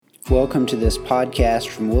Welcome to this podcast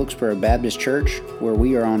from Wilkesboro Baptist Church, where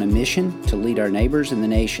we are on a mission to lead our neighbors and the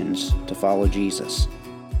nations to follow Jesus.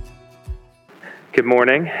 Good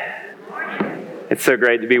morning. It's so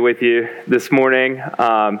great to be with you this morning.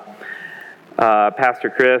 Pastor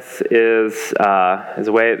Chris is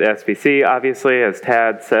away at the SBC, obviously, as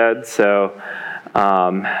Tad said, so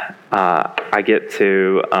I get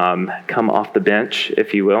to come off the bench,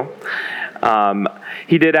 if you will.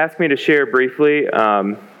 He did ask me to share briefly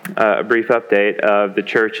a brief update of the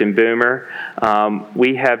church in Boomer.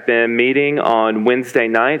 We have been meeting on Wednesday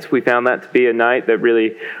nights. We found that to be a night that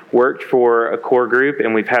really worked for a core group,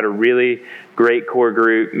 and we've had a really great core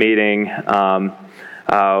group meeting.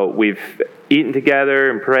 We've eaten together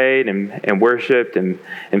and prayed and worshiped and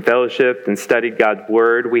fellowshiped and studied God's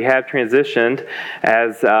Word. We have transitioned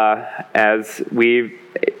as we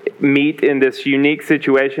meet in this unique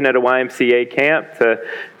situation at a YMCA camp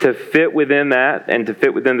to fit within that and to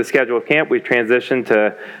fit within the schedule of camp. We've transitioned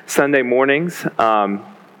to Sunday mornings.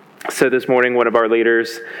 So this morning, one of our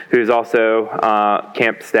leaders, who's also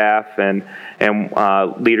camp staff and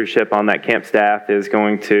leadership on that camp staff, is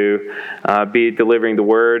going to be delivering the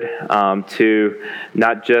word to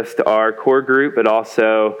not just our core group, but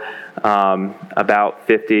also about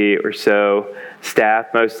 50 or so staff,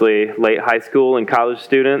 mostly late high school and college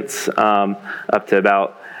students, up to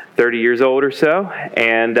about 30 years old or so.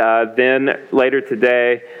 And then later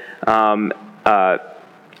today,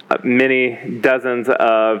 many dozens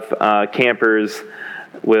of campers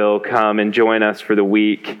will come and join us for the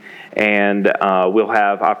week, and we'll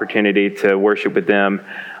have opportunity to worship with them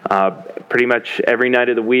pretty much every night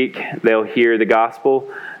of the week. They'll hear the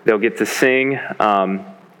gospel. They'll get to sing.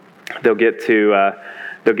 They'll get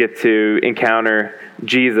to encounter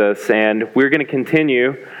Jesus, and we're going to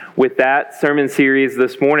continue with that sermon series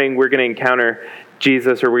this morning. We're going to encounter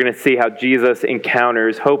Jesus, or we're going to see how Jesus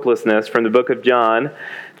encounters hopelessness from the book of John,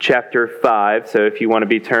 chapter 5. So if you want to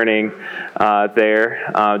be turning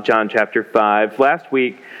there, John chapter 5. Last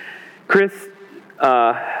week, Chris,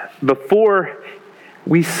 before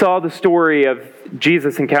we saw the story of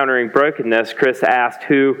Jesus encountering brokenness, Chris asked,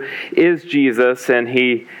 "Who is Jesus?" And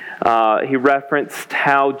he referenced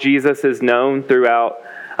how Jesus is known throughout,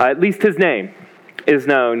 at least his name is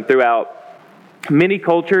known throughout many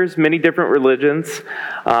cultures, many different religions,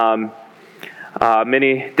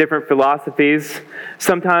 many different philosophies.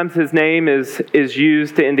 Sometimes his name is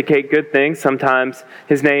used to indicate good things. Sometimes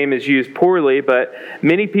his name is used poorly, but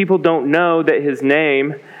many people don't know that his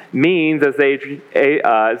name means, as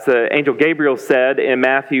the angel Gabriel said in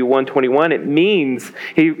Matthew 1:21, it means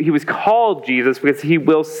he was called Jesus because he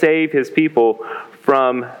will save his people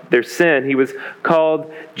from their sin. He was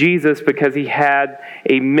called Jesus because he had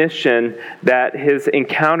a mission, that his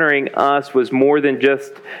encountering us was more than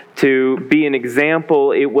just to be an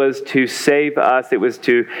example. It was to save us. It was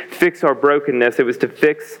to fix our brokenness. It was to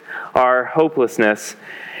fix our hopelessness.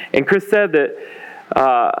 And Chris said that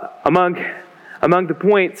among the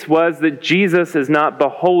points was that Jesus is not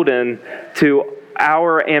beholden to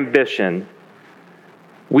our ambition.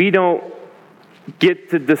 We don't get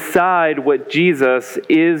to decide what Jesus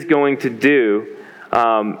is going to do.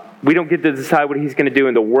 We don't get to decide what he's going to do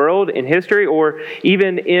in the world, in history, or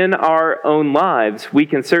even in our own lives. We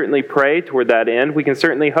can certainly pray toward that end. We can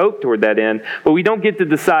certainly hope toward that end, but we don't get to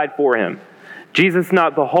decide for him. Jesus is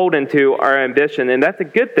not beholden to our ambition, and that's a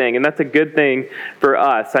good thing, and that's a good thing for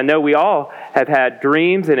us. I know we all have had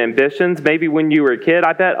dreams and ambitions. Maybe when you were a kid,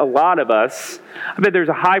 I bet there's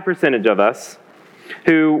a high percentage of us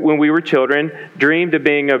who, when we were children, dreamed of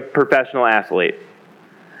being a professional athlete.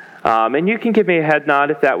 And you can give me a head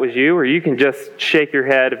nod if that was you, or you can just shake your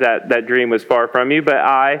head if that dream was far from you. But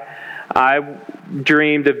I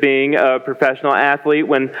dreamed of being a professional athlete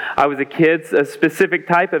when I was a kid, a specific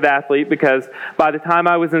type of athlete, because by the time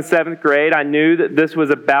I was in 7th grade, I knew that this was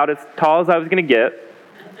about as tall as I was going to get.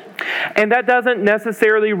 And that doesn't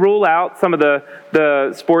necessarily rule out some of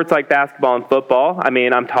the sports like basketball and football. I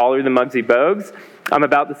mean, I'm taller than Muggsy Bogues. I'm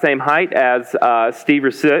about the same height as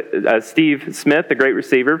Steve Smith, the great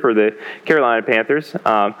receiver for the Carolina Panthers.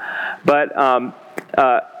 But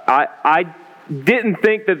I didn't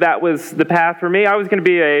think that was the path for me. I was going to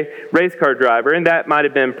be a race car driver, and that might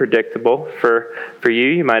have been predictable for you.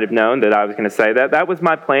 You might have known that I was going to say that. That was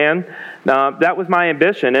my plan. That was my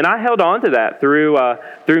ambition, and I held on to that through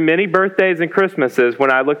many birthdays and Christmases when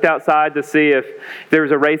I looked outside to see if there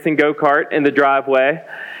was a racing go-kart in the driveway.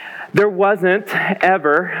 There wasn't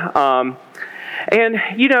ever. And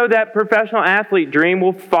you know, that professional athlete dream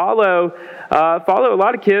will follow a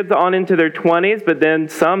lot of kids on into their 20s, but then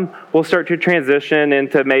some will start to transition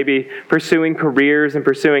into maybe pursuing careers and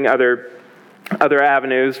pursuing other other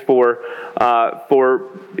avenues for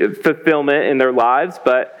fulfillment in their lives.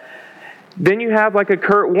 But then you have like a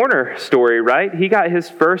Kurt Warner story, right? He got his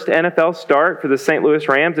first NFL start for the St. Louis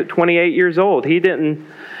Rams at 28 years old. He didn't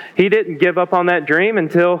give up on that dream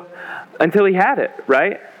until he had it,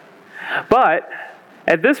 right? But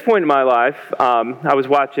at this point in my life, I was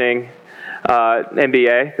watching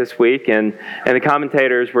NBA this week, and the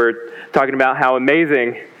commentators were talking about how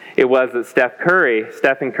amazing it was that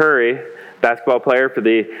Stephen Curry, basketball player for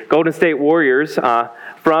the Golden State Warriors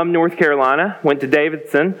from North Carolina, went to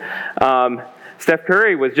Davidson. Steph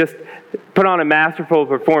Curry was just put on a masterful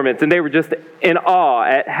performance, and they were just in awe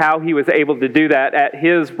at how he was able to do that at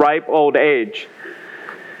his ripe old age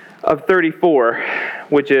of 34,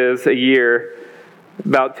 which is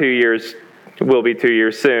about 2 years, will be 2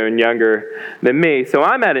 years soon, younger than me. So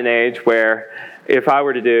I'm at an age where if I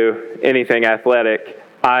were to do anything athletic,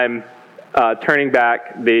 I'm turning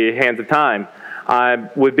back the hands of time. I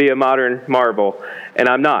would be a modern marvel, and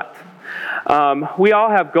I'm not. We all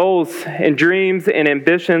have goals and dreams and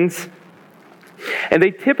ambitions, and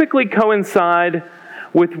they typically coincide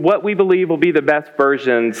with what we believe will be the best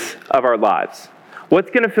versions of our lives. What's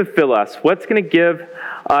going to fulfill us? What's going to give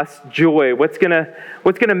us joy? What's going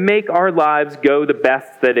to make our lives go the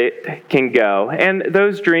best that it can go? And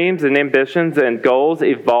those dreams and ambitions and goals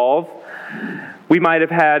evolve. We might have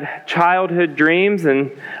had childhood dreams,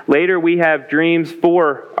 and later we have dreams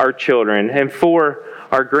for our children and for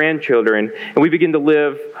our grandchildren, and we begin to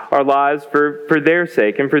live our lives for their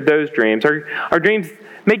sake and for those dreams. Our dreams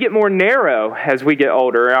may get more narrow as we get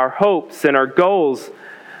older. Our hopes and our goals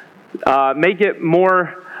may get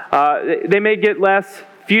more, they may get less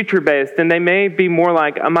future-based, and they may be more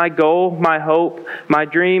like, my goal, my hope, my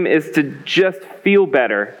dream is to just feel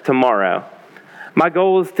better tomorrow. My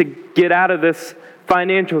goal is to get out of this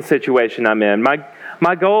financial situation I'm in.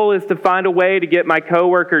 My goal is to find a way to get my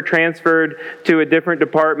coworker transferred to a different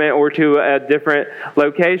department or to a different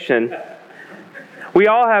location. We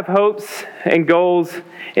all have hopes and goals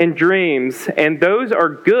and dreams, and those are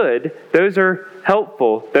good. Those are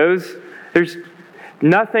helpful. There's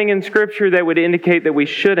nothing in Scripture that would indicate that we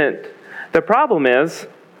shouldn't. The problem is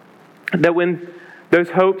that when those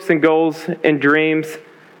hopes and goals and dreams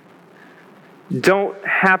don't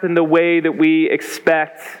happen the way that we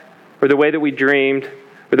expect, or the way that we dreamed,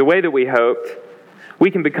 or the way that we hoped, we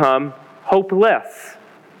can become hopeless.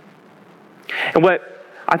 And what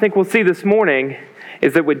I think we'll see this morning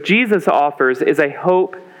is that what Jesus offers is a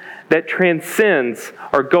hope that transcends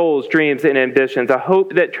our goals, dreams, and ambitions, a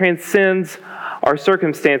hope that transcends our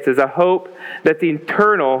circumstances, a hope that's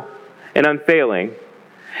eternal and unfailing.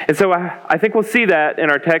 And so I think we'll see that in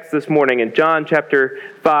our text this morning in John chapter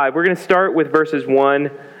 5. We're going to start with verses 1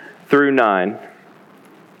 through 9.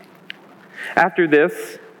 After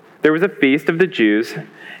this, there was a feast of the Jews,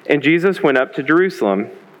 and Jesus went up to Jerusalem.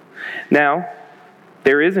 Now,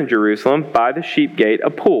 there is in Jerusalem by the sheep gate a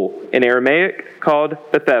pool, in Aramaic called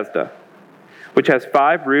Bethesda, which has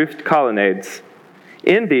 5 roofed colonnades.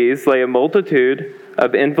 In these lay a multitude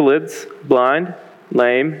of invalids, blind,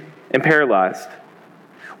 lame, and paralyzed.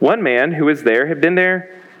 One man who was there had been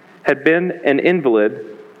an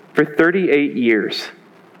invalid for 38 years.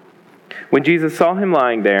 When Jesus saw him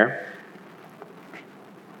lying there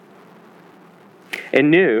and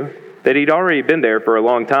knew that he'd already been there for a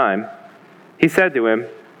long time, he said to him,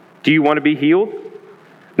 "Do you want to be healed?"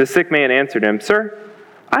 The sick man answered him, "Sir,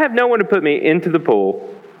 I have no one to put me into the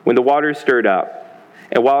pool when the water is stirred up.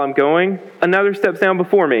 And while I'm going, another steps down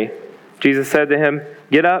before me." Jesus said to him,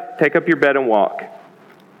 "Get up, take up your bed and walk."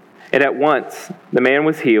 And at once the man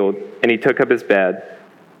was healed, and he took up his bed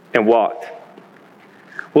and walked.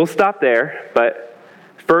 We'll stop there, but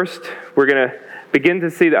first we're going to begin to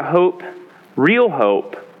see that hope, real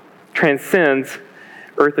hope, transcends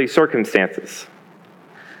earthly circumstances.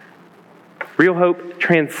 Real hope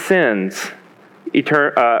transcends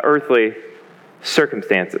earthly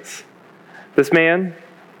circumstances. This man,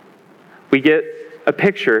 we get a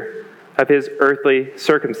picture of his earthly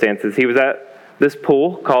circumstances. He was at this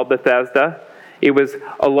pool called Bethesda. It was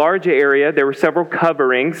a large area. There were several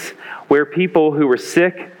coverings where people who were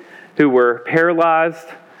sick, who were paralyzed,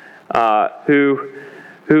 who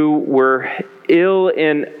were ill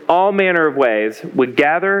in all manner of ways would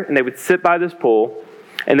gather, and they would sit by this pool,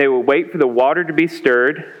 and they would wait for the water to be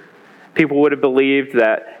stirred. People would have believed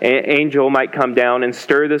that an angel might come down and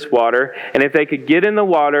stir this water, and if they could get in the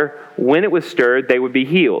water when it was stirred, they would be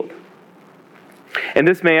healed. And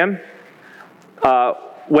this man,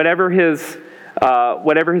 whatever his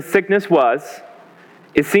sickness was,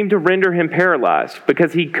 it seemed to render him paralyzed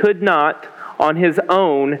because he could not, on his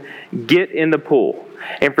own, get in the pool.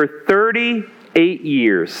 And for 38 38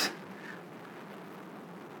 years.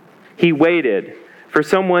 He waited for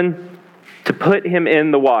someone to put him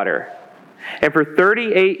in the water. And for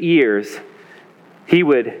 38 years, he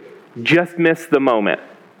would just miss the moment.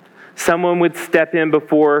 Someone would step in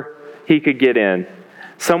before he could get in.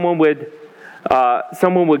 Someone would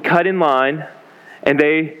cut in line, and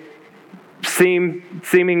they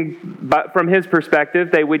but from his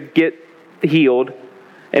perspective, they would get healed,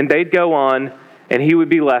 and they'd go on, and he would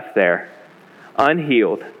be left there,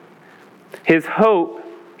 unhealed. His hope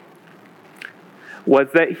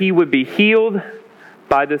was that he would be healed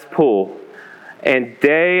by this pool. And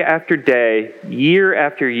day after day, year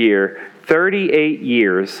after year, 38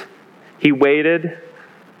 years, he waited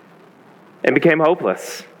and became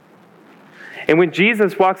hopeless. And when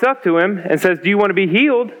Jesus walks up to him and says, "Do you want to be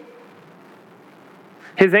healed?"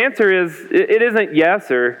 his answer is, it isn't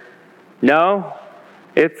yes or no.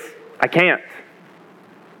 It's, I can't.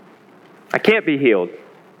 I can't be healed.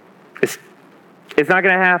 It's not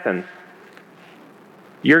going to happen.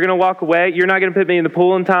 You're going to walk away. You're not going to put me in the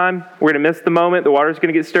pool in time. We're going to miss the moment. The water's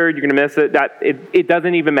going to get stirred. You're going to miss it. It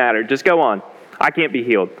doesn't even matter. Just go on. I can't be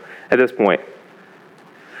healed at this point.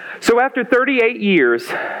 So after 38 years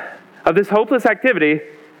of this hopeless activity,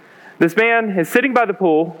 this man is sitting by the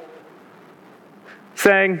pool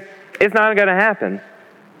saying, it's not going to happen.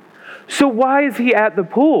 So why is he at the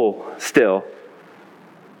pool still?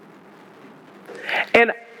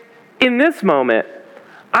 And in this moment,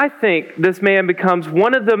 I think this man becomes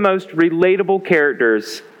one of the most relatable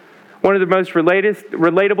characters, one of the most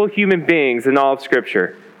relatable human beings in all of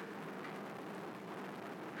Scripture.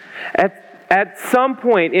 At some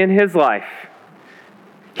point in his life,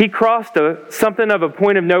 he crossed something of a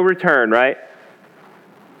point of no return, right?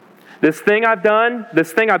 This thing I've done,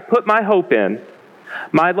 this thing I've put my hope in,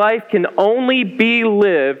 my life can only be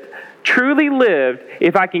lived, truly lived,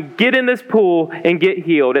 if I can get in this pool and get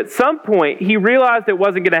healed. At some point, he realized it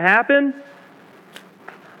wasn't going to happen,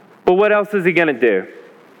 but what else is he going to do?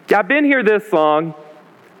 I've been here this long.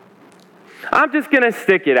 I'm just going to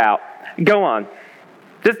stick it out. Go on.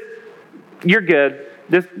 You're good.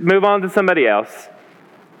 Just move on to somebody else.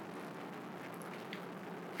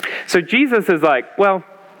 So Jesus is like, well,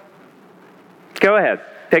 go ahead.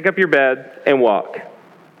 Take up your bed and walk.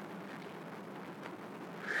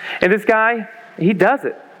 And this guy, he does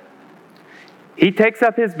it. He takes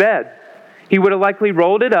up his bed. He would have likely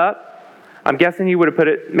rolled it up. I'm guessing he would have put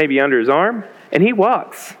it maybe under his arm. And he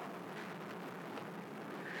walks.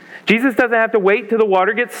 Jesus doesn't have to wait till the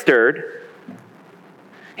water gets stirred.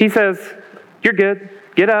 He says, you're good.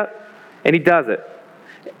 Get up. And he does it.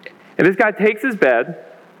 And this guy takes his bed.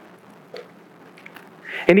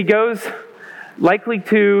 And he goes likely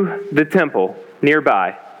to the temple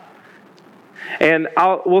nearby. And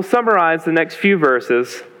we'll summarize the next few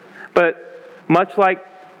verses, but much like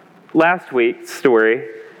last week's story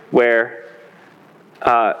where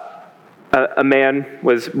a man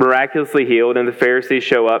was miraculously healed and the Pharisees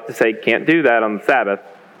show up to say, can't do that on the Sabbath.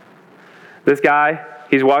 This guy,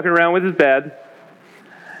 he's walking around with his bed,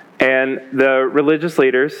 and the religious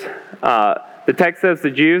leaders, the text says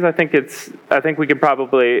the Jews, I think we could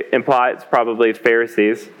probably imply it's probably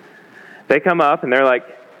Pharisees. They come up and they're like,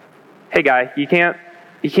 hey guy, you can't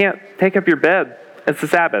take up your bed. It's the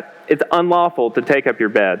Sabbath. It's unlawful to take up your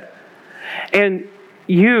bed. And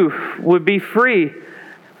you would be free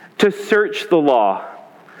to search the law,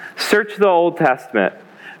 search the Old Testament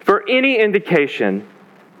for any indication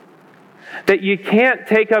that you can't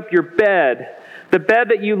take up your bed, the bed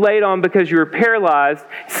that you laid on because you were paralyzed.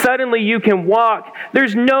 Suddenly you can walk.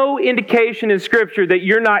 There's no indication in Scripture that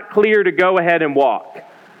you're not clear to go ahead and walk.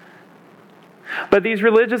 But these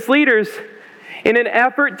religious leaders, in an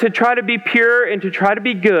effort to try to be pure and to try to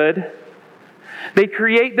be good, they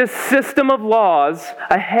create this system of laws,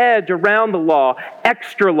 a hedge around the law,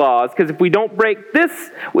 extra laws, because if we don't break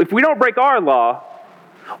our law,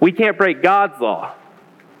 we can't break God's law.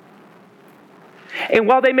 And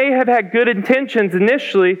while they may have had good intentions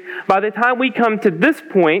initially, by the time we come to this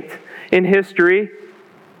point in history,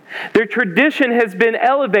 their tradition has been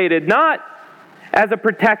elevated not as a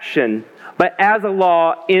protection, but as a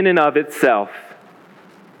law in and of itself.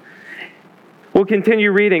 We'll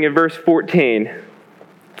continue reading in verse 14.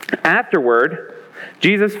 Afterward,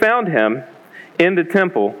 Jesus found him in the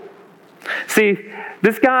temple. See,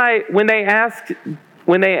 this guy, when they asked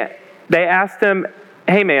him,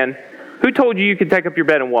 hey man, who told you could take up your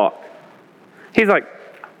bed and walk? He's like,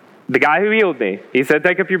 the guy who healed me. He said,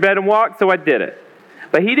 take up your bed and walk, so I did it.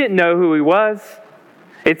 But he didn't know who he was.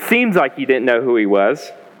 It seems like he didn't know who he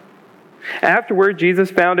was. Afterward,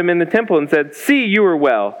 Jesus found him in the temple and said, see, you are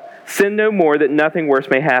well. Sin no more, that nothing worse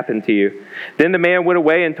may happen to you." Then the man went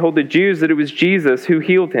away and told the Jews that it was Jesus who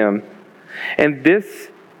healed him. And this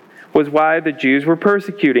was why the Jews were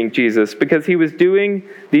persecuting Jesus, because he was doing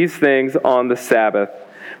these things on the Sabbath.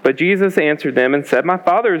 But Jesus answered them and said, "My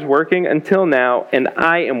Father is working until now, and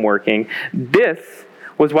I am working." This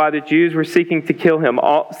was why the Jews were seeking to kill him,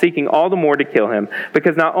 seeking all the more to kill him,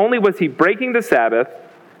 because not only was he breaking the Sabbath,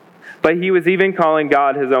 but he was even calling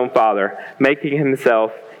God his own Father, making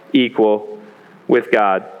himself equal with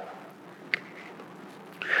God.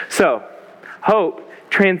 So, hope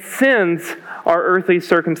transcends our earthly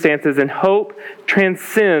circumstances, and hope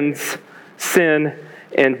transcends sin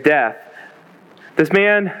and death. This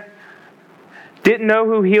man didn't know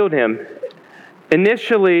who healed him.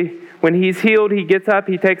 Initially, when he's healed, he gets up,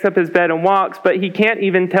 he takes up his bed and walks, but he can't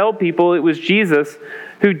even tell people it was Jesus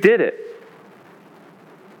who did it.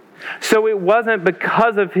 So it wasn't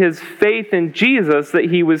because of his faith in Jesus that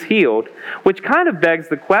he was healed, which kind of begs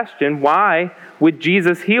the question, why would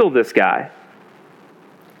Jesus heal this guy?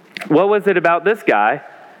 What was it about this guy,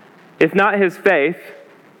 if not his faith?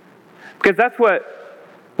 Because that's what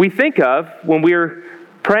we think of when we're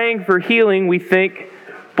praying for healing. We think,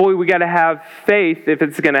 boy, we got to have faith if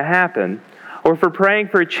it's going to happen. Or if we're praying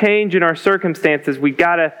for a change in our circumstances, we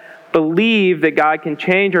got to believe that God can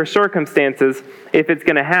change our circumstances if it's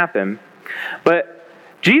going to happen. But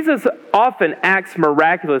Jesus often acts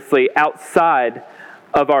miraculously outside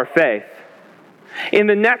of our faith. In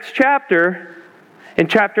the next chapter, in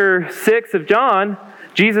chapter 6 of John,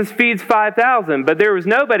 Jesus feeds 5,000, but there was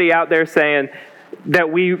nobody out there saying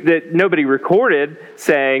that nobody recorded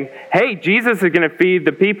saying, "Hey, Jesus is going to feed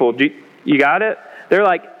the people." You got it? They're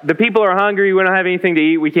like, the people are hungry, we don't have anything to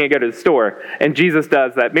eat, we can't go to the store. And Jesus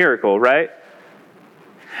does that miracle, right?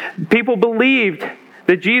 People believed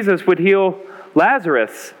that Jesus would heal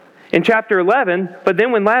Lazarus in chapter 11, but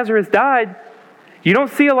then when Lazarus died, you don't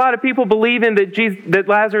see a lot of people believing that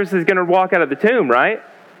Lazarus is going to walk out of the tomb, right?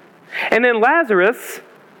 And then Lazarus,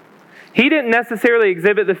 he didn't necessarily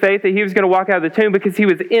exhibit the faith that he was going to walk out of the tomb because he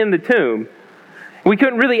was in the tomb. We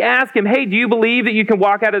couldn't really ask him, "Hey, do you believe that you can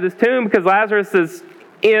walk out of this tomb?" Because Lazarus is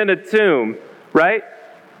in a tomb, right?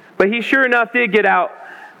 But he sure enough did get out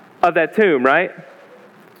of that tomb, right?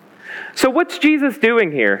 So what's Jesus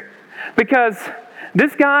doing here? Because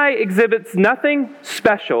this guy exhibits nothing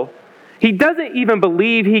special. He doesn't even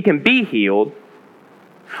believe he can be healed.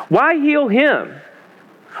 Why heal him?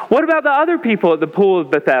 What about the other people at the pool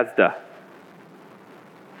of Bethesda?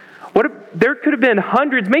 There could have been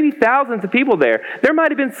hundreds, maybe thousands of people there. There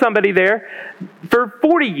might have been somebody there for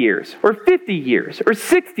 40 years or 50 years or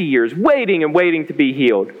 60 years waiting and waiting to be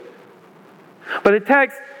healed. But the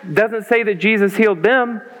text doesn't say that Jesus healed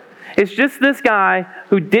them. It's just this guy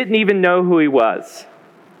who didn't even know who he was.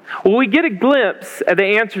 Well, we get a glimpse at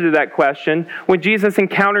the answer to that question when Jesus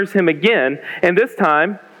encounters him again, and this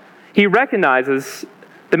time the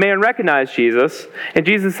man recognized Jesus, and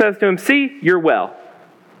Jesus says to him, "See, you're well.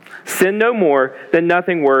 Sin no more, that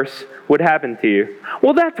nothing worse would happen to you."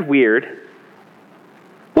 Well, that's weird.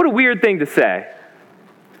 What a weird thing to say.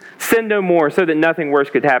 Sin no more so that nothing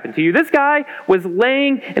worse could happen to you. This guy was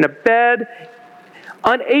laying in a bed,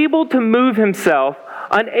 unable to move himself,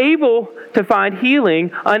 unable to find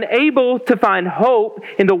healing, unable to find hope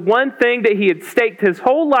in the one thing that he had staked his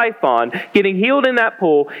whole life on, getting healed in that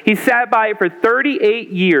pool. He sat by it for 38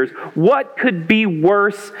 years. What could be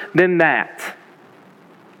worse than that?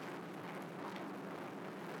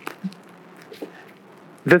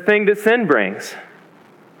 The thing that sin brings,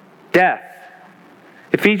 death.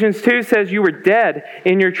 Ephesians 2 says you were dead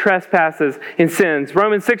in your trespasses and sins.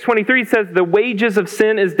 Romans 6:23 says the wages of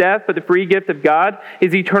sin is death, but the free gift of God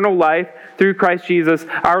is eternal life through Christ Jesus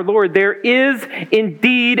our Lord. There is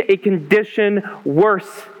indeed a condition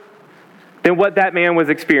worse than what that man was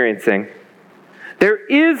experiencing. There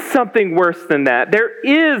is something worse than that. There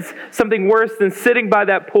is something worse than sitting by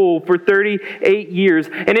that pool for 38 years.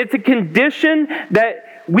 And it's a condition that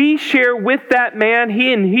we share with that man,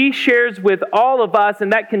 he shares with all of us,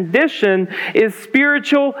 and that condition is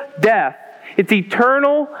spiritual death. It's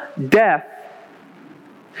eternal death.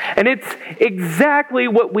 And it's exactly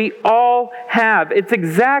what we all have. It's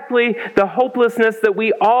exactly the hopelessness that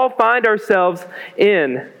we all find ourselves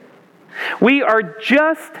in. We are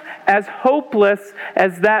just as hopeless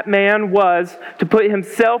as that man was to put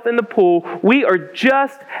himself in the pool. We are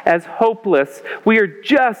just as hopeless. We are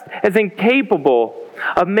just as incapable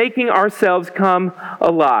of making ourselves come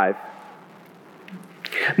alive.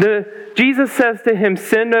 Jesus says to him,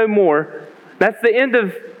 "Sin no more." That's the end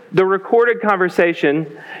of the recorded conversation.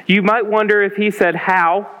 You might wonder if he said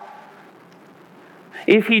how.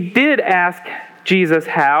 If he did ask Jesus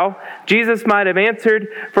how. Jesus might have answered,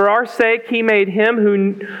 "For our sake he made him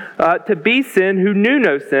who to be sin who knew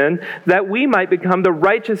no sin, that we might become the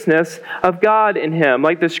righteousness of God in him,"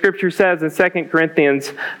 like the scripture says in 2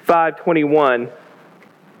 Corinthians 5:21.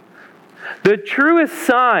 The truest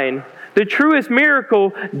sign, the truest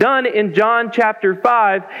miracle done in John chapter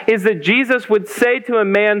 5 is that Jesus would say to a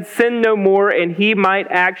man, "Sin no more," and he might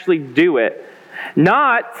actually do it.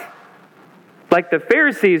 Not like the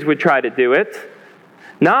Pharisees would try to do it,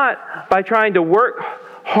 not by trying to work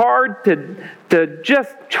hard to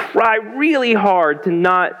just try really hard to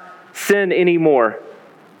not sin anymore,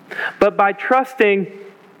 but by trusting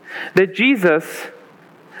that Jesus,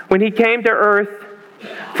 when he came to earth,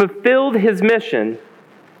 fulfilled his mission.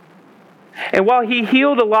 And while he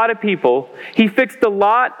healed a lot of people, he fixed a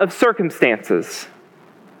lot of circumstances.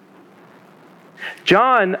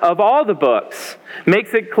 John, of all the books,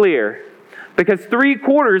 makes it clear, because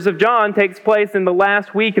 3/4 of John takes place in the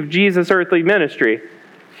last week of Jesus' earthly ministry.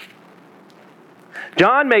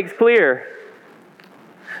 John makes clear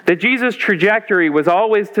that Jesus' trajectory was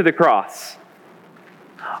always to the cross.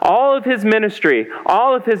 All of his ministry,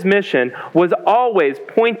 all of his mission was always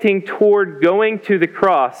pointing toward going to the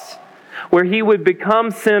cross, where he would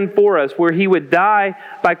become sin for us, where he would die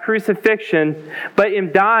by crucifixion, but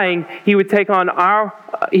in dying, he would take on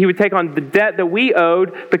the debt that we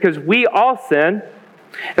owed because we all sin,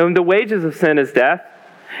 and the wages of sin is death.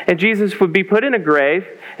 And Jesus would be put in a grave,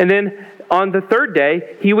 and then on the third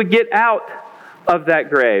day, he would get out of that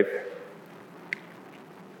grave.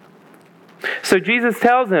 So Jesus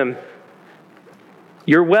tells him,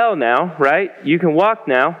 "You're well now, right? You can walk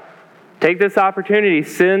now. Take this opportunity,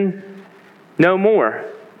 sin no more."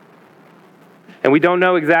 And we don't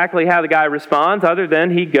know exactly how the guy responds, other than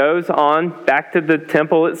he goes on back to the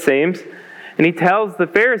temple, it seems, and he tells the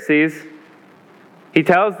Pharisees, he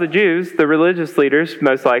tells the Jews, the religious leaders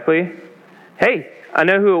most likely, "Hey, I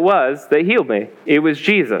know who it was that healed me. It was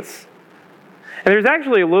Jesus." And there's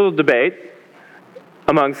actually a little debate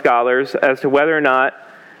among scholars as to whether or not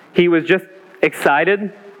he was just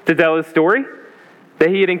excited to tell his story, that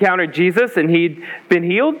he had encountered Jesus and he'd been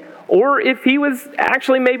healed, or if he was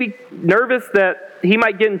actually maybe nervous that he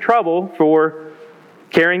might get in trouble for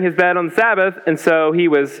carrying his bed on the Sabbath, and so he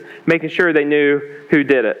was making sure they knew who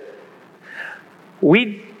did it.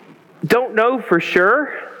 We don't know for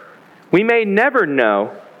sure. We may never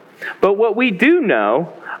know. But what we do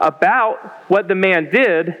know about what the man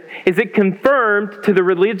did is it confirmed to the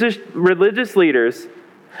religious leaders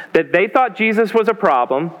that they thought Jesus was a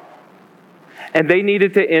problem and they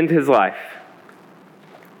needed to end his life.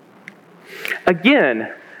 Again,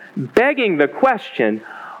 begging the question,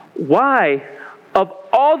 why, of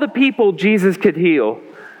all the people Jesus could heal,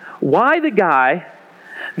 why the guy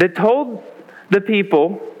that told the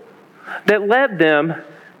people, that led them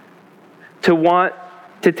to want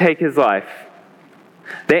to take his life?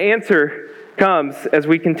 The answer comes as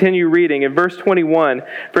we continue reading in verse 21.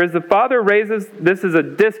 "For as the Father raises," this is a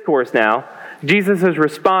discourse now, Jesus is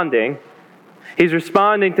responding. He's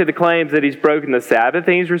responding to the claims that he's broken the Sabbath,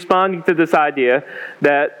 and he's responding to this idea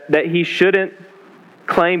that he shouldn't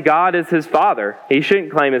claim God as his Father. He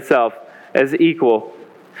shouldn't claim himself as equal.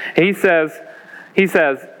 He says,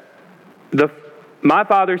 "My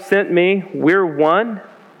Father sent me, we're one."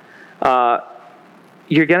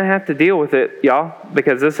 You're going to have to deal with it, y'all,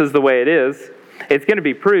 because this is the way it is. It's going to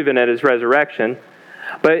be proven at his resurrection.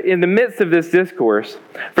 But in the midst of this discourse,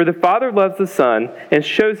 "For the Father loves the Son and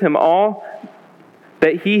shows him all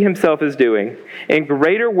that he himself is doing. And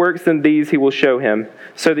greater works than these he will show him,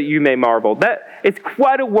 so that you may marvel." It's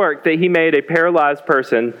quite a work that he made a paralyzed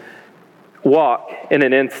person walk in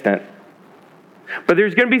an instant. But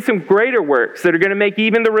there's going to be some greater works that are going to make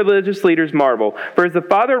even the religious leaders marvel. "For as the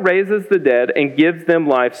Father raises the dead and gives them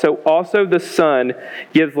life, so also the Son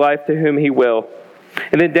gives life to whom he will."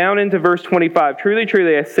 And then down into verse 25, "Truly,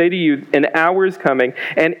 truly, I say to you, an hour is coming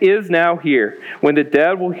and is now here, when the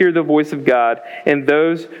dead will hear the voice of God, and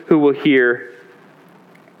those who hear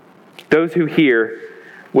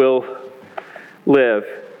will live."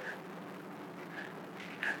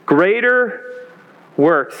 Greater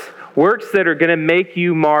works that are going to make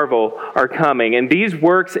you marvel are coming. And these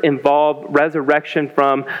works involve resurrection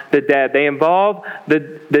from the dead. They involve the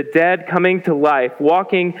dead coming to life,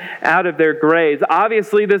 walking out of their graves.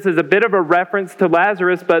 Obviously, this is a bit of a reference to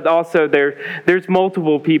Lazarus, but also there's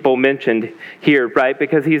multiple people mentioned here, right?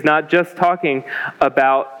 Because he's not just talking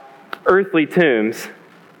about earthly tombs.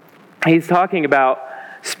 He's talking about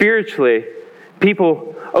spiritually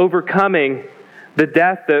people overcoming the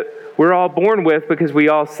death that we're all born with because we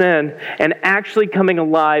all sin, and actually coming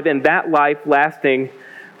alive, and that life lasting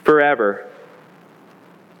forever.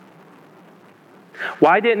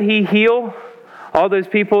 Why didn't he heal all those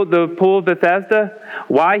people at the pool of Bethesda?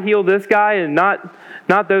 Why heal this guy and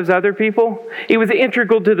not those other people? It was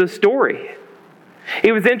integral to the story.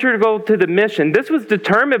 It was integral to the mission. This was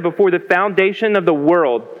determined before the foundation of the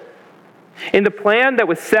world. In the plan that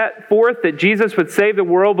was set forth that Jesus would save the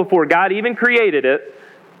world before God even created it,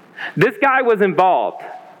 this guy was involved.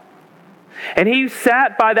 And he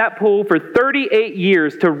sat by that pool for 38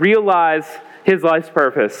 years to realize his life's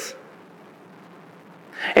purpose.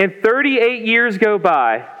 And 38 years go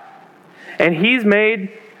by, and he's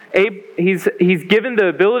given the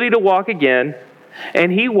ability to walk again,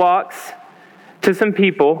 and he walks to some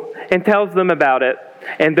people and tells them about it,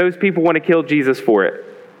 and those people want to kill Jesus for it.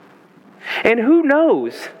 And who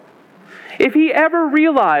knows if he ever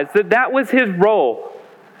realized that that was his role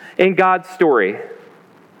in God's story,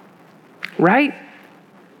 right?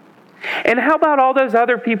 And how about all those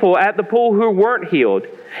other people at the pool who weren't healed?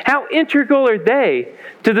 How integral are they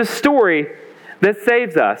to the story that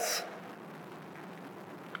saves us?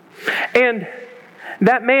 And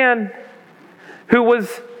that man who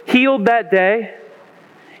was healed that day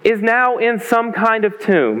is now in some kind of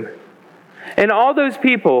tomb. And all those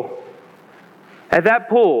people at that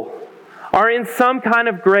pool are in some kind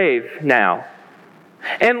of grave now.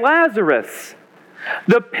 And Lazarus,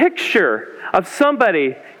 the picture of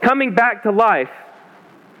somebody coming back to life,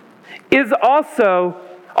 is also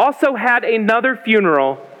had another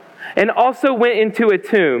funeral and also went into a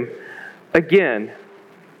tomb again.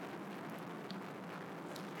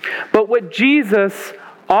 But what Jesus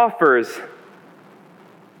offers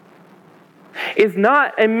is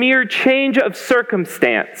not a mere change of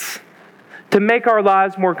circumstance to make our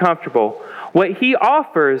lives more comfortable. What he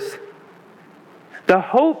offers, the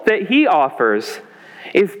hope that he offers,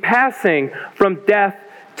 is passing from death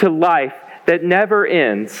to life that never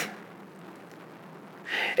ends.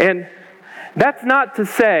 And that's not to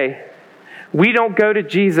say we don't go to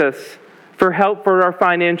Jesus for help for our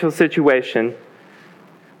financial situation,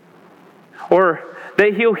 or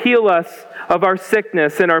that he'll heal us of our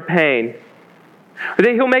sickness and our pain, or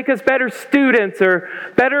that he'll make us better students or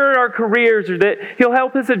better at our careers, or that he'll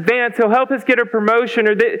help us advance, he'll help us get a promotion,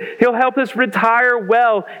 or that he'll help us retire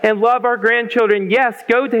well and love our grandchildren. Yes,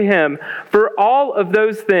 go to him for all of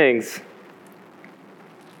those things.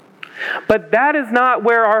 But that is not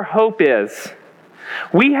where our hope is.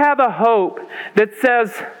 We have a hope that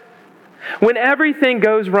says when everything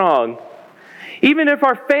goes wrong, even if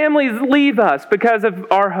our families leave us because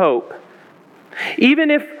of our hope, even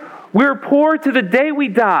if we're poor to the day we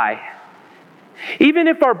die, even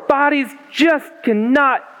if our bodies just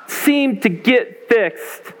cannot seem to get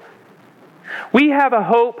fixed, we have a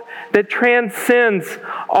hope that transcends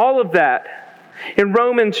all of that. In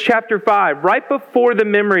Romans chapter 5, right before the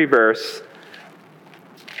memory verse,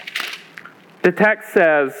 the text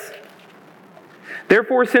says,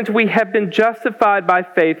 "Therefore, since we have been justified by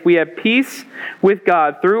faith, we have peace with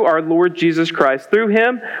God through our Lord Jesus Christ. Through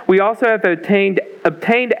him, we also have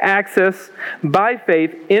obtained access by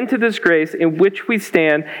faith into this grace in which we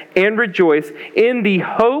stand and rejoice in the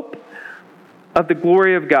hope of the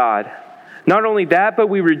glory of God. Not only that, but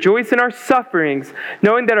we rejoice in our sufferings,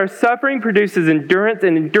 knowing that our suffering produces endurance,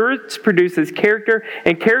 and endurance produces character,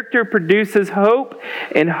 and character produces hope,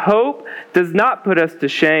 and hope does not put us to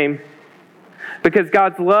shame, because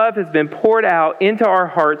God's love has been poured out into our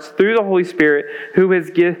hearts through the Holy Spirit who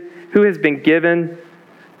has been given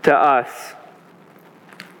to us."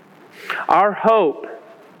 Our hope,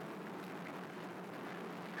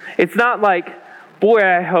 it's not like, boy,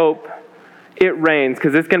 I hope it rains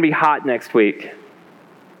because it's going to be hot next week.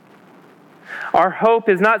 Our hope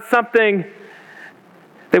is not something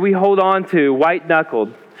that we hold on to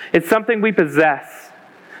white-knuckled. It's something we possess.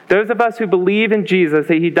 Those of us who believe in Jesus,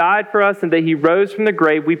 that he died for us and that he rose from the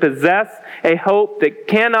grave, we possess a hope that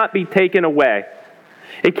cannot be taken away.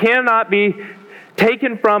 It cannot be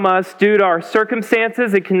taken from us due to our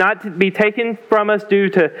circumstances. It cannot be taken from us due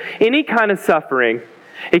to any kind of suffering.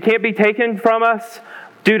 It can't be taken from us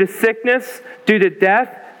due to sickness, due to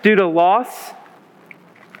death, due to loss.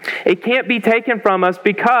 It can't be taken from us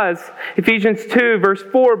because, Ephesians 2, verse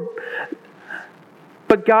 4,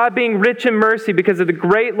 "But God, being rich in mercy, because of the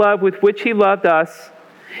great love with which he loved us,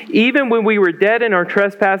 even when we were dead in our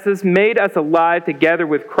trespasses, made us alive together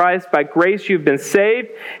with Christ. By grace you've been saved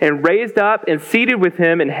and raised up and seated with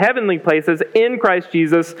him in heavenly places in Christ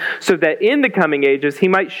Jesus, so that in the coming ages he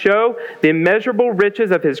might show the immeasurable riches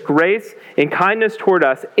of his grace and kindness toward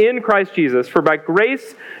us in Christ Jesus. For by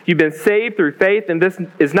grace you've been saved through faith, and this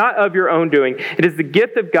is not of your own doing. It is the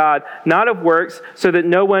gift of God, not of works, so that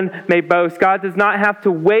no one may boast." God does not have to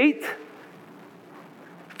wait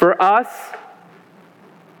for us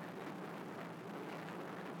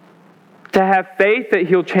to have faith that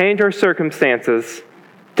He'll change our circumstances,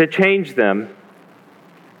 to change them.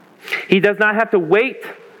 He does not have to wait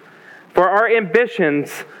for our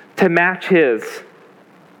ambitions to match His.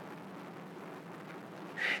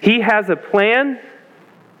 He has a plan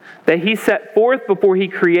that He set forth before He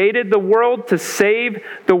created the world to save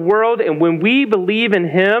the world. And when we believe in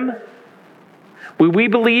Him, when we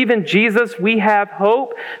believe in Jesus, we have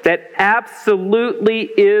hope that absolutely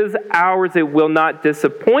is ours. It will not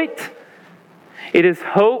disappoint. It is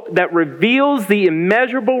hope that reveals the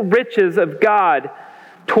immeasurable riches of God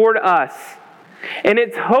toward us. And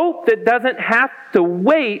it's hope that doesn't have to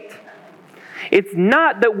wait. It's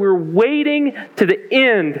not that we're waiting to the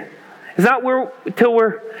end. It's not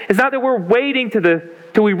that we're waiting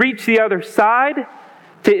till we reach the other side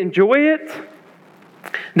to enjoy it.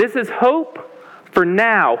 This is hope for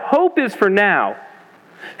now. Hope is for now.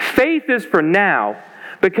 Faith is for now.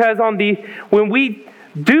 Because when we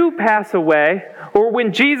do pass away, or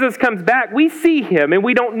when Jesus comes back, we see Him and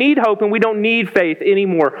we don't need hope and we don't need faith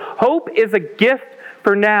anymore. Hope is a gift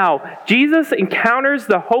for now. Jesus encounters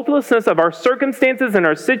the hopelessness of our circumstances and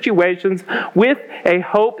our situations with a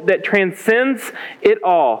hope that transcends it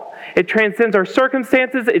all. It transcends our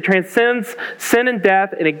circumstances, it transcends sin and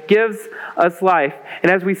death, and it gives us life.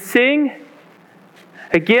 And as we sing,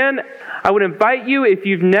 again, I would invite you, if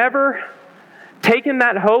you've never taken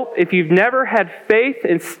that hope, if you've never had faith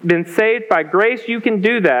and been saved by grace, you can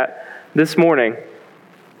do that this morning.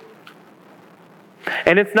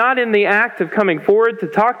 And it's not in the act of coming forward to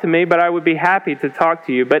talk to me, but I would be happy to talk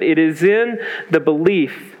to you. But it is in the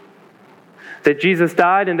belief that Jesus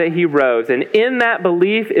died and that He rose. And in that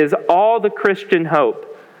belief is all the Christian hope.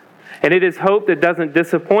 And it is hope that doesn't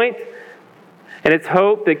disappoint. And it's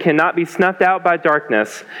hope that cannot be snuffed out by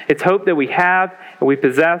darkness. It's hope that we have and we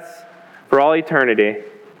possess for all eternity.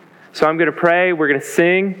 So I'm going to pray. We're going to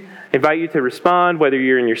sing. I invite you to respond, whether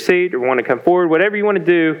you're in your seat or want to come forward. Whatever you want to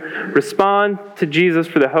do, respond to Jesus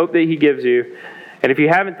for the hope that He gives you. And if you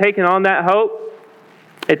haven't taken on that hope,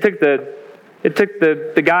 it took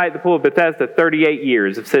the guy at the pool of Bethesda 38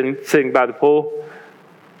 years of sitting by the pool.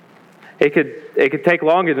 It could take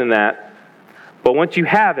longer than that. But once you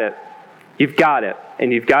have it, you've got it.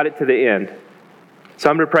 And you've got it to the end. So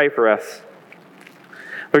I'm going to pray for us.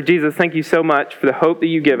 Lord Jesus, thank you so much for the hope that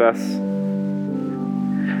you give us.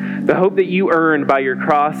 The hope that you earned by your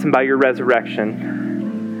cross and by your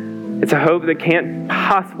resurrection. It's a hope that can't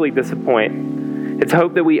possibly disappoint. It's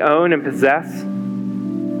hope that we own and possess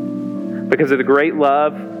because of the great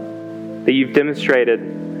love that you've demonstrated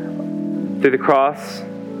through the cross,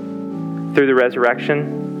 through the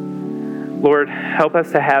resurrection. Lord, help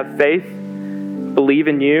us to have faith, believe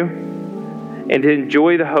in you, and to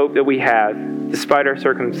enjoy the hope that we have despite our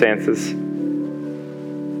circumstances.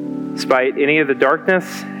 Despite any of the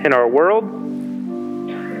darkness in our world,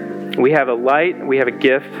 we have a light, we have a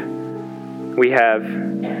gift, we have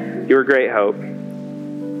your great hope.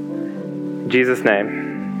 In Jesus'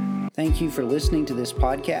 name. Thank you for listening to this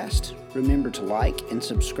podcast. Remember to like and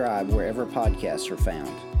subscribe wherever podcasts are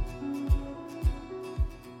found.